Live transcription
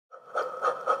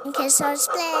Okay, so let's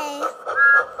play.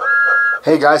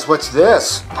 Hey guys, what's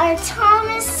this? Our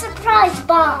Thomas surprise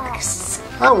box.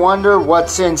 I wonder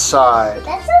what's inside.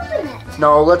 Let's open it.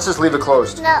 No, let's just leave it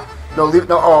closed. No. No, leave it.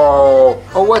 No.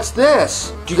 Oh, what's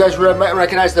this? Do you guys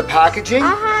recognize the packaging?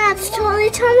 It's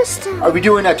totally Thomas Town. Are we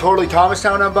doing a totally Thomas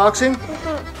Town unboxing?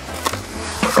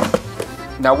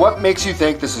 Now, what makes you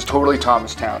think this is totally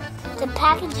Thomas Town? The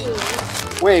packaging.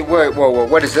 Wait, whoa.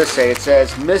 What does this say? It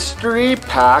says mystery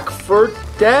pack for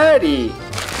Daddy.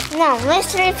 No,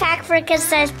 mystery pack for kids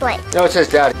size play. No, it says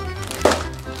Daddy.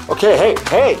 Okay,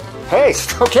 hey.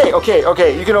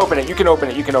 Okay. You can open it.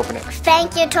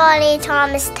 Thank you, totally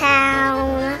Thomas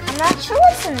Town. I'm not sure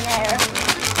what's in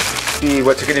there.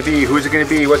 What's it gonna be? Who's it gonna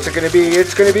be? What's it gonna be?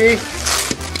 It's gonna be...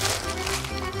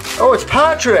 Oh, it's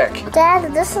Patrick!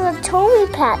 Dad, this is a Tommy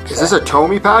Patrick. Is this a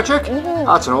Tommy Patrick? Mm-hmm.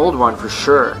 That's an old one for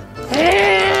sure.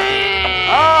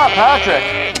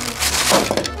 Patrick!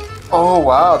 Oh,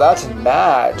 wow, that's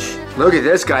Madge. Look at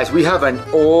this, guys. We have an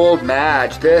old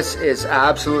Madge. This is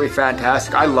absolutely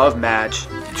fantastic. I love Madge.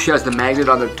 She has the magnet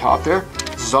on the top there.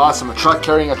 This is awesome. A truck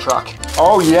carrying a truck.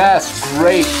 Oh, yes.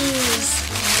 Great.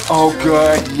 Trees. Oh,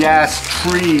 good. Yes.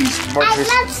 Trees. I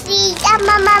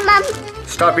love trees.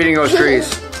 Stop eating those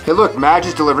trees. Hey, look. Madge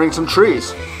is delivering some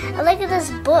trees. Look at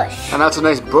this bush. And that's a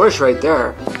nice bush right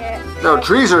there. No,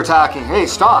 trees are attacking. Hey,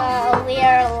 stop. We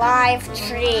are live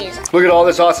trees. Look at all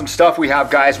this awesome stuff we have,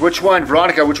 guys. Which one?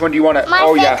 Veronica, which one do you want to... My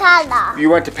favorite color.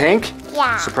 You went to pink?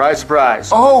 Yeah. Surprise,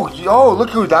 surprise. Oh, look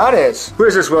who that is. Who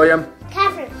is this, William?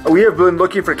 Catherine. We have been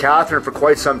looking for Catherine for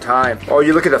quite some time. Oh,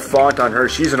 you look at the font on her.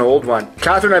 She's an old one.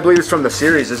 Catherine, I believe, is from the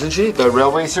series, isn't she? The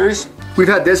railway series? We've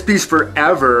had this piece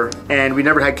forever, and we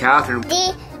never had Catherine.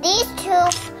 These two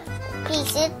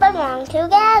pieces belong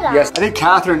together. Yes, I think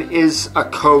Catherine is a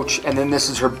coach, and then this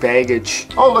is her baggage.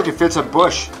 Oh, look, it fits a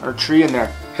bush or a tree in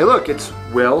there. Hey, look, it's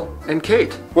Will and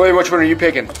Kate. William, which one are you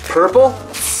picking? Purple?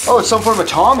 Oh, it's some form of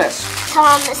Thomas.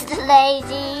 Thomas the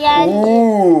lazy and...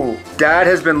 Ooh, Dad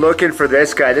has been looking for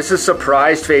this guy. This is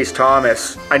surprised face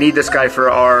Thomas. I need this guy for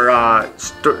our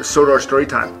Sodor story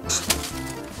time.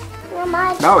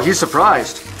 No, he's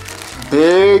surprised.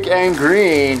 Big and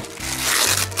green.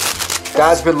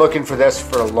 Dad's been looking for this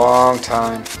for a long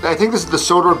time. I think this is the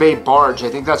Sodor Bay Barge. I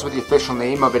think that's what the official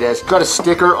name of it is. Got a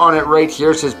sticker on it right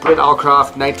here. It says Brit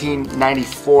Alcroft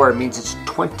 1994. It means it's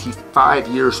 25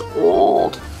 years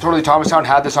old. Totally Thomas Town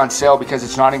had this on sale because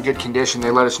it's not in good condition.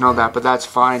 They let us know that, but that's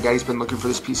fine. Daddy's been looking for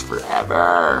this piece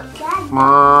forever.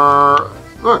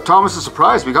 Look, Thomas is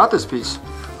surprised we got this piece.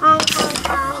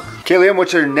 Okay, Liam,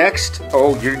 what's your next?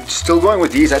 Oh, you're still going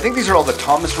with these. I think these are all the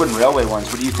Thomas Wooden Railway ones.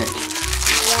 What do you think?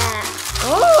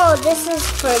 Oh, this is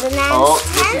Ferdinand.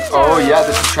 Yeah,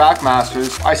 this is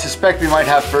Trackmasters. I suspect we might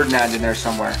have Ferdinand in there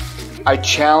somewhere. I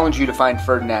challenge you to find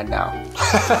Ferdinand now.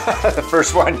 The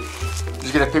first one.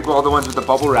 Just gonna pick all the ones with the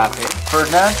bubble wrapping.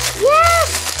 Ferdinand?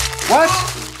 Yes! What?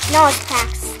 No, it's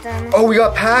Paxton. Oh, we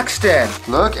got Paxton.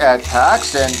 Look at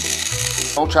Paxton.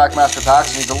 Old Trackmaster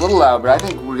Paxton. He's a little loud, but I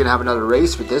think we're gonna have another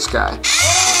race with this guy.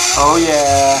 Oh,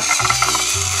 yeah.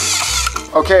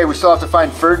 Okay, we still have to find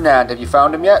Ferdinand. Have you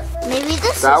found him yet? Maybe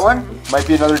this That one? Might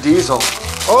be another diesel.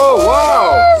 Oh,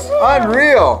 wow!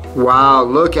 Unreal! Wow,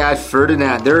 look at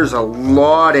Ferdinand. There's a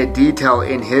lot of detail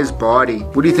in his body.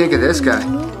 What do you think of this guy?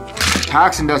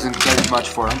 Paxton doesn't get as much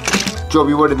for him.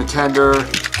 Joby Wood in the tender.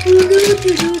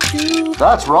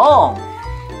 That's wrong.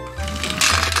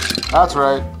 That's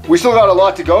right. We still got a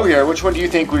lot to go here. Which one do you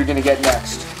think we're going to get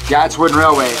next? Yeah, it's Wooden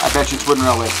Railway. I bet you it's Wooden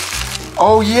Railway.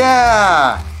 Oh,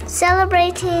 yeah!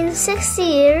 Celebrating 60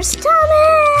 years,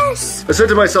 Thomas! I said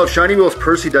to myself, Shiny Wheels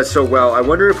Percy does so well. I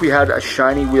wonder if we had a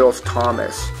Shiny Wheels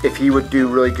Thomas, if he would do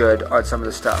really good on some of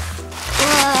the stuff.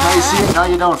 Now you see it, now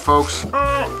you don't, folks.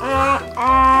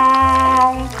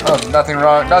 Oh, nothing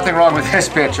wrong with this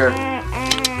picture.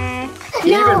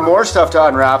 Even more stuff to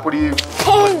unwrap. What do you...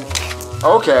 Pink.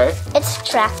 Okay. It's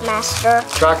Trackmaster.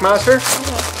 Trackmaster?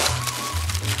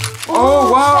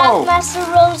 Oh, wow. Trackmaster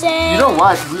Rosie. You know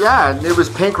what? Yeah, it was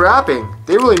pink wrapping.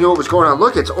 They really knew what was going on.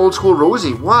 Look, it's old school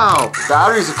Rosie. Wow.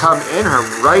 Batteries have come in her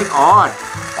right on.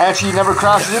 And she never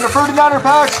crashes into Ferdinand or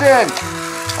Paxton.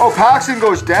 Oh, Paxton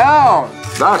goes down.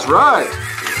 That's right.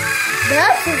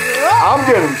 That's right. I'm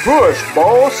getting pushed,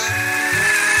 boss.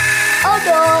 Oh,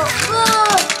 no.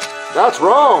 That's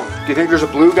wrong. Do you think there's a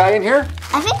blue guy in here?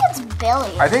 I think it's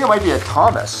Billy. I think it might be a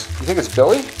Thomas. You think it's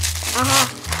Billy?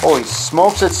 Uh-huh. Holy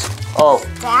smokes, it's... Oh.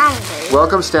 Stanley.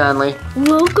 Welcome, Stanley.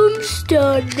 Welcome,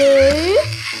 Stanley.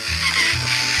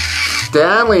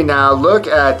 Stanley now, look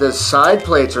at the side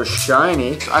plates are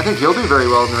shiny. I think he'll do very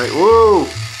well in the race. Whoa.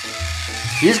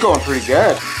 He's going pretty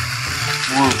good.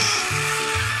 Whoosh.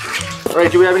 All right,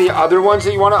 do we have any other ones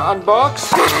that you want to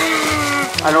unbox?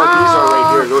 I know what these are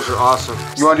right here. Those are awesome.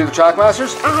 You want to do the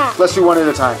trackmasters? Let's do one at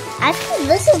a time. I think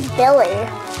this is Billy.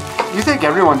 You think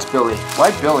everyone's Billy.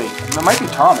 Why Billy? It might be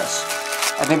Thomas.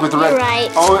 I think with the red. You're right.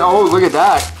 Oh, look at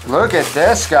that. Look at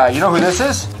this guy. You know who this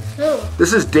is? Who?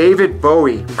 This is David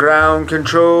Bowie. Ground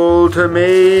control to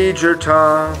Major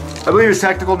Tom. I believe his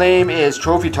technical name is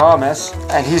Trophy Thomas,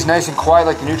 and he's nice and quiet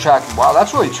like the new track. Wow,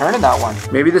 that's really turning that one.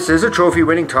 Maybe this is a trophy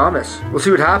winning Thomas. We'll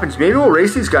see what happens. Maybe we'll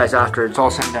race these guys after it's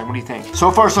all said and done. What do you think?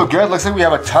 So far, so good. Looks like we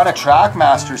have a ton of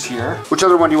trackmasters here. Which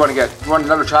other one do you want to get? You want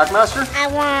another trackmaster? I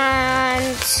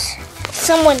want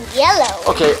someone yellow.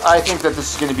 Okay, I think that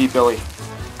this is going to be Billy.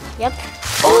 Yep.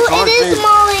 Oh, it is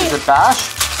Molly. Is it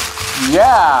Bash?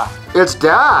 Yeah, it's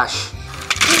Dash.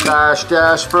 Dash,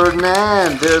 Dash,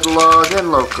 Ferdinand, they're the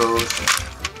login locos.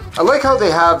 I like how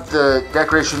they have the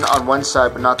decoration on one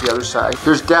side but not the other side.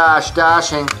 There's Dash,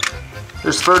 dashing.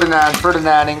 There's Ferdinand,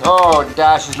 Ferdinanding. Oh,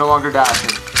 Dash is no longer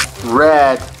dashing.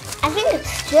 Red. I think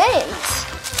it's James.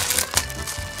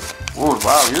 Oh,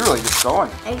 wow, you're really just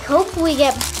going. I hope we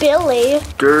get Billy.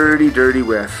 Dirty, dirty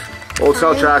whiff. Old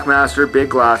style trackmaster, big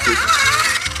glasses.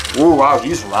 Oh, wow,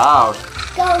 he's loud.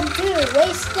 Going to the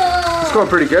waste dump. It's going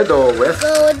pretty good though, whiff.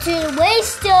 Going to the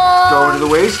waste dump. Going to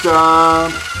the waste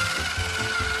dump.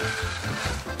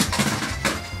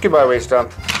 Goodbye, waste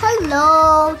dump.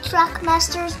 Hello,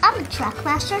 Trackmasters. I'm a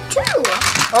Trackmaster too.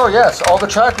 Oh yes, all the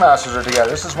Trackmasters are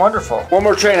together. This is wonderful. One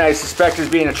more train I suspect is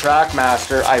being a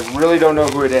Trackmaster. I really don't know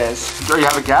who it is. Do you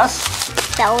have a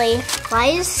guess? Belly. Why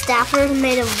is Stafford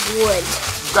made of wood?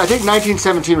 I think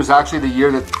 1917 was actually the year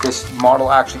that this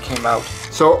model actually came out.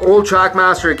 So old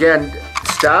Trackmaster again,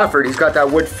 Stafford. He's got that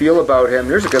wood feel about him.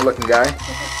 There's a good looking guy.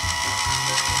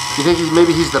 You think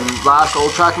maybe he's the last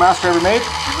old Trackmaster ever made?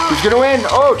 Who's gonna win?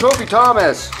 Oh, Trophy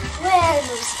Thomas.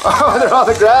 Where's? Oh, they're on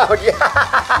the ground.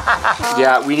 Yeah.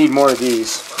 Yeah, we need more of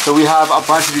these. So we have a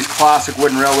bunch of these classic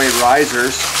wooden railway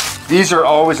risers. These are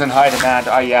always in high demand.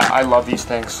 Yeah, I love these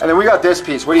things. And then we got this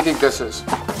piece. What do you think this is?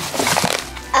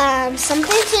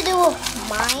 Something to do with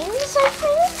mines, I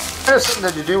think? It has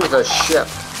something to do with a ship.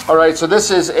 All right, so this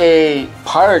is a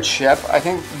pirate ship. I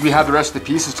think we have the rest of the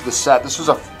pieces to the set. This was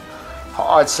a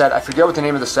odd set. I forget what the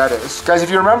name of the set is. Guys, if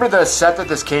you remember the set that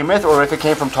this came with, or if it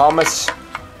came from Thomas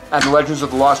and the Legends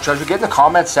of the Lost Treasure, get in the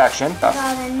comments section.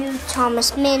 Got a new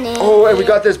Thomas Mini. Oh, and we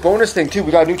got this bonus thing too.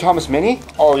 We got a new Thomas Mini.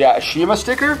 Oh yeah, a Shima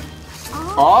sticker.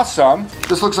 Oh. Awesome.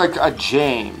 This looks like a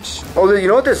James. Oh, you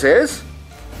know what this is?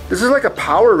 This is like a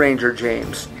Power Ranger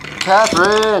James.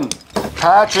 Catherine!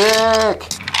 Patrick!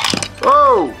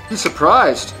 Oh, he's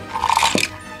surprised.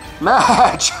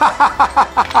 Match!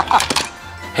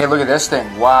 Hey, look at this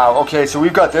thing. Wow. Okay, so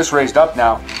we've got this raised up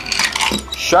now.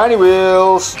 Shiny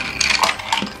wheels.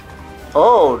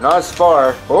 Oh, not as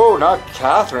far. Oh, not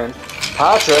Catherine.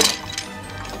 Patrick.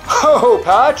 Oh,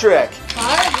 Patrick!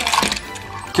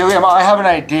 Okay, Liam, I have an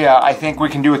idea I think we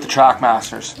can do with the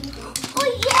Trackmasters.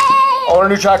 All our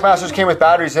new Trackmasters came with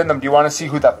batteries in them. Do you want to see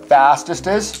who the fastest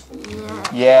is? Yeah.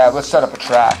 Yeah, let's set up a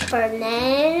track.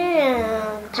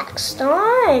 Vennene,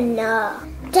 Paxton,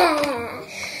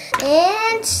 Dash,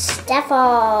 and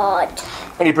Stafford.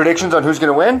 Any predictions on who's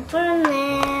going to win?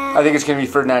 Ferdinand. I think it's going to be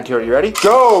Ferdinand here. Are you ready?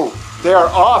 Go! They are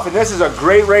off, and this is a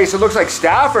great race. It looks like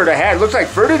Stafford ahead. It looks like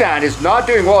Ferdinand is not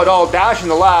doing well at all. Dash in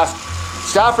the last.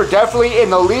 Stafford definitely in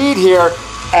the lead here,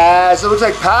 as it looks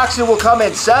like Paxton will come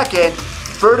in second.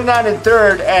 Ferdinand in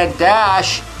third, and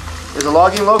Dash is a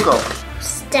logging loco.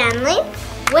 Stanley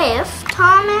with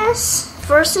Thomas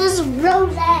versus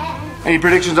Roseanne. Any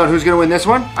predictions on who's going to win this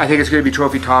one? I think it's going to be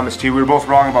Trophy Thomas too. We were both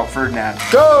wrong about Ferdinand.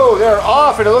 Go! They're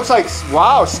off, and it looks like,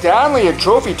 wow, Stanley and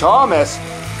Trophy Thomas.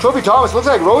 Trophy Thomas looks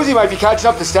like Rosie might be catching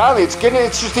up to Stanley. It's getting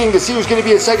interesting to see who's going to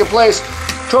be in second place.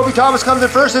 Trophy Thomas comes in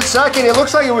first and second. It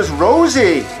looks like it was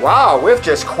Rosie. Wow, Whiff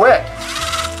just quit.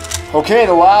 Okay,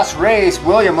 the last race.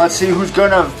 William, let's see who's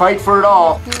gonna fight for it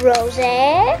all.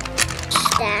 Rosie,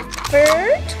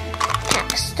 Stafford,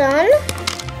 Paxton,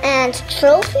 and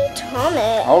Trophy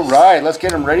Thomas. All right, let's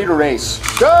get them ready to race.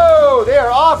 Go! They are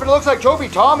off, and it looks like Trophy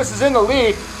Thomas is in the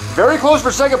lead. Very close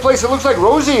for second place. It looks like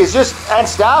Rosie is and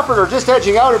Stafford are just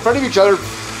edging out in front of each other.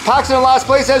 Paxton in last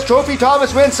place as Trophy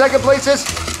Thomas wins. Second place is,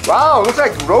 wow, looks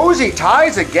like Rosie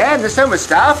ties again, this time with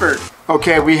Stafford.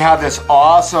 Okay, we have this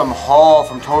awesome haul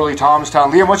from Totally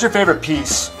Thomastown. Liam, what's your favorite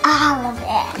piece? All of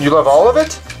it. You love all of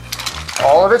it?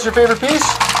 All of it's your favorite piece?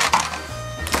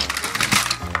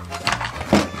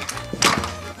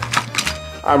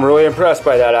 I'm really impressed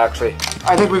by that, actually.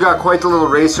 I think we got quite the little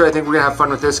racer. I think we're gonna have fun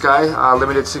with this guy.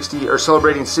 Limited 60 or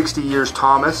celebrating 60 years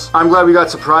Thomas. I'm glad we got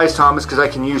surprise Thomas because I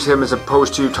can use him as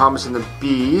opposed to Thomas and the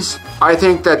Bees. I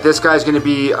think that this guy's gonna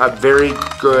be a very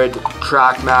good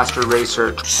trackmaster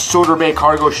racer. Sõbrad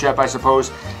cargo ship, I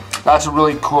suppose. That's a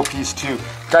really cool piece too.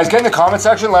 Guys, get in the comment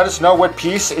section, let us know what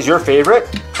piece is your favorite.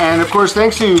 And of course,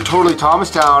 thanks to Totally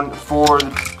Thomastown for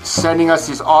sending us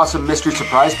these awesome mystery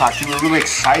surprise packs. We were really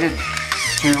excited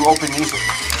to open these.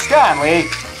 Stanley!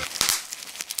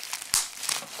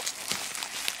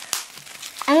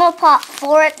 I'm gonna pop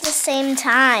 4 at the same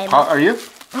time. Are you?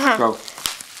 Go.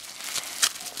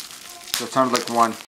 That sounded like 1.